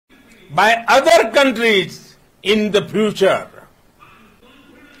by other countries in the future.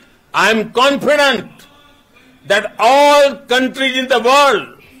 I am confident that all countries in the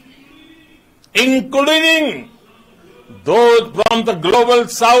world, including those from the global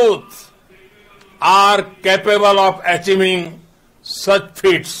south, are capable of achieving such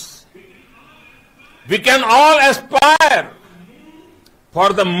feats. We can all aspire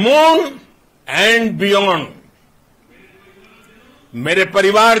for the moon and beyond. मेरे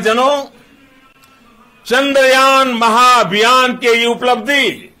परिवारजनों, चंद्रयान महाअभियान की ये उपलब्धि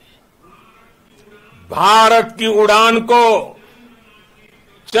भारत की उड़ान को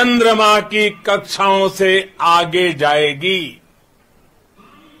चंद्रमा की कक्षाओं से आगे जाएगी।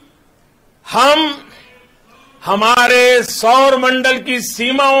 हम हमारे सौर मंडल की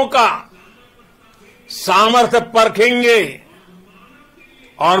सीमाओं का सामर्थ्य परखेंगे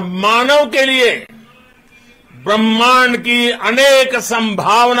और मानव के लिए ब्रह्मांड की अनेक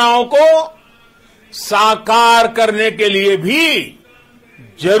संभावनाओं को साकार करने के लिए भी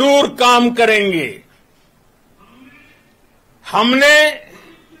जरूर काम करेंगे। हमने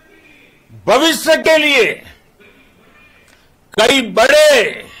भविष्य के लिए कई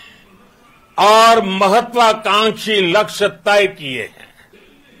बड़े और महत्वाकांक्षी लक्ष्य तय किए हैं।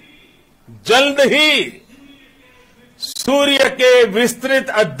 जल्द ही सूर्य के विस्तृत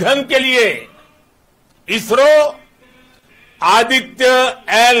अध्ययन के लिए ISRO Aditya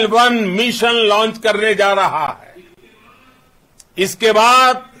L1 mission launch करने जा रहा है। इसके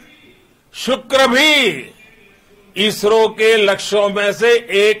बाद शुक्र भी इसरो के लक्ष्यों में से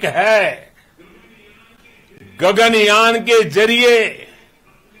एक है। गगनयान के जरिए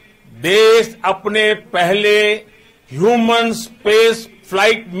देश अपने पहले ह्यूमन स्पेस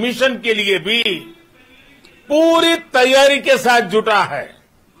फ्लाइट मिशन के लिए भी पूरी तैयारी के साथ जुटा है।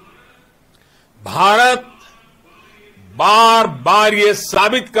 भारत बार बार ये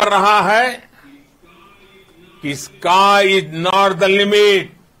साबित कर रहा है कि sky is not the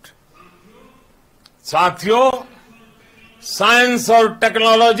limit. साथियों, साइंस और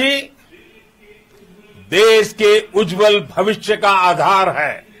टेक्नोलॉजी देश के उज्जवल भविष्य का आधार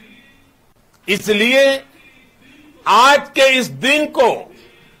है। इसलिए आज के इस दिन को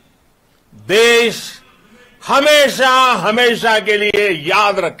देश हमेशा हमेशा के लिए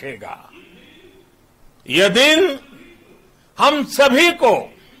याद रखेगा। यह दिन हम सभी को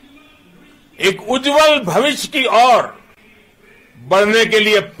एक उज्जवल भविष्य की ओर बढ़ने के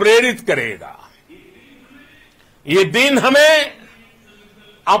लिए प्रेरित करेगा। ये दिन हमें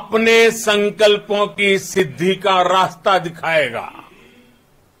अपने संकल्पों की सिद्धि का रास्ता दिखाएगा।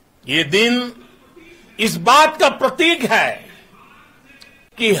 ये दिन इस बात का प्रतीक है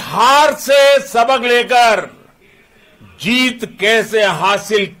कि हार से सबक लेकर जीत कैसे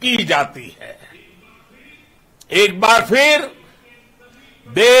हासिल की जाती है। एक बार फिर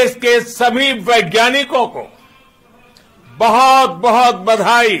देश के सभी वैज्ञानिकों को बहुत बहुत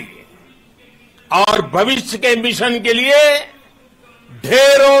बधाई और भविष्य के मिशन के लिए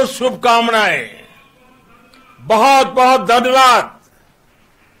ढेरों शुभकामनाएं। बहुत बहुत धन्यवाद।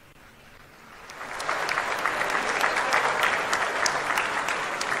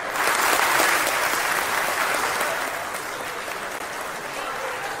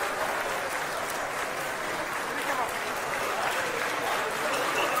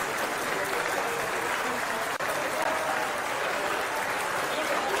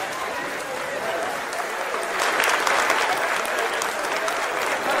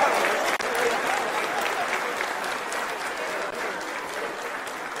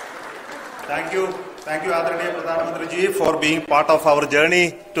 Thank you, Adharaniya Pradhan Mantri ji, for being part of our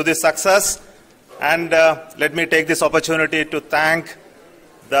journey to this success. And let me take this opportunity to thank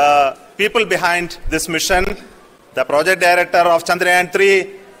the people behind this mission. The project director of Chandrayaan 3,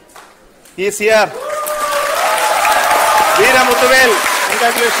 he is here. Veera Muthuvel,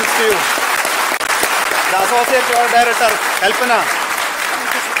 congratulations to you. The associate project director, Kalpana,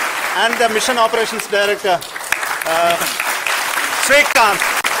 and the mission operations director,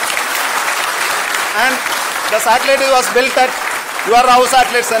 Srikanth. And the satellite was built at your Rao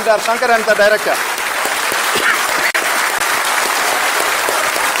Satellite Center, Shankar and the director.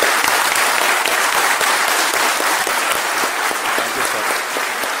 Thank you, sir.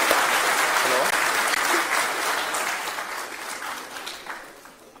 Hello.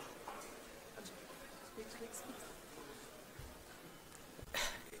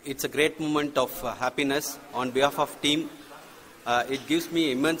 It's a great moment of happiness on behalf of team. It gives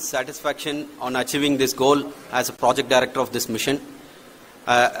me immense satisfaction on achieving this goal as a project director of this mission.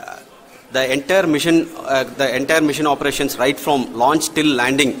 The entire mission operations, right from launch till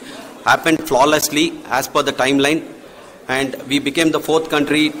landing, happened flawlessly as per the timeline. and we became the 4th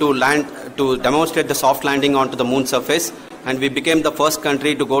country to land, to demonstrate the soft landing onto the moon surface, and we became the first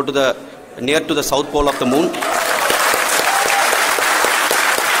country to go to the near to the south pole of the moon.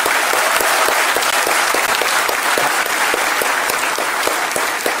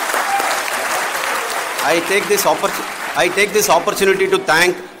 I take this opportunity to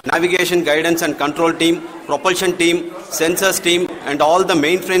thank navigation, guidance and control team, propulsion team, sensors team and all the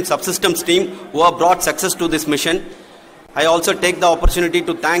mainframe subsystems team who have brought success to this mission. I also take the opportunity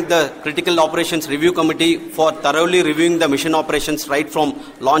to thank the Critical Operations Review Committee for thoroughly reviewing the mission operations right from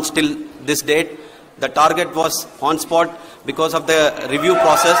launch till this date. The target was on spot because of the review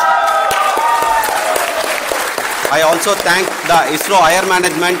process. I also thank the ISRO higher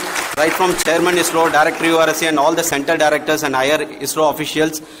management, right from Chairman ISRO, Director URSC and all the center directors and higher ISRO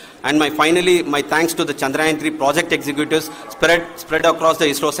officials. And finally, my thanks to the Chandrayaan 3 project executives spread across the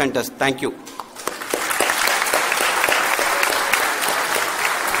ISRO centers. Thank you.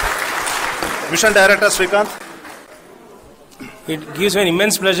 Mission Director Srikanth. It gives me an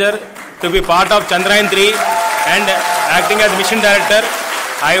immense pleasure to be part of Chandrayaan 3 and acting as Mission Director.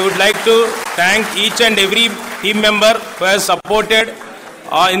 I would like to thank each and every team member who has supported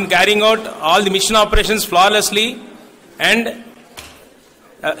in carrying out all the mission operations flawlessly, and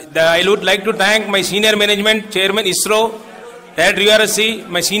I would like to thank my senior management, Chairman ISRO, Director URSC,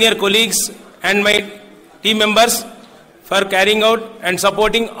 my senior colleagues and my team members for carrying out and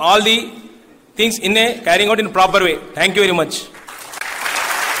supporting all the things carrying out in a proper way. Thank you very much.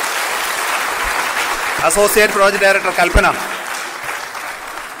 Associate Project Director Kalpana.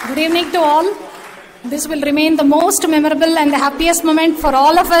 Good evening to all. This will remain the most memorable and the happiest moment for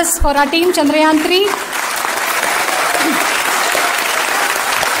all of us, for our team Chandrayaan 3.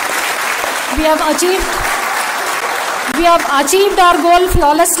 We have achieved our goal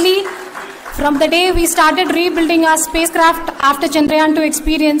flawlessly. From the day we started rebuilding our spacecraft after Chandrayaan 2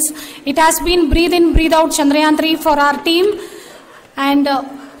 experience, it has been breathe in, breathe out Chandrayaan 3 for our team. And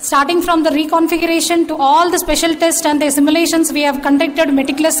starting from the reconfiguration to all the special tests and the simulations we have conducted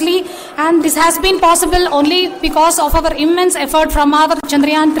meticulously, and this has been possible only because of our immense effort from our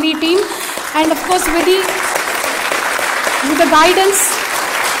Chandrayaan 3 team, and of course with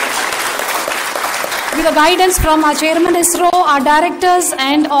the guidance from our Chairman ISRO, our directors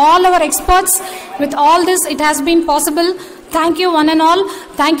and all our experts. With all this, it has been possible. Thank you one and all.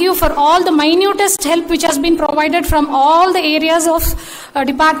 Thank you for all the minutest help which has been provided from all the areas of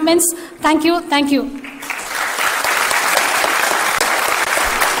departments. Thank you. Thank you.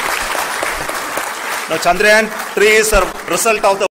 Now, Chandrayaan 3 is a result of the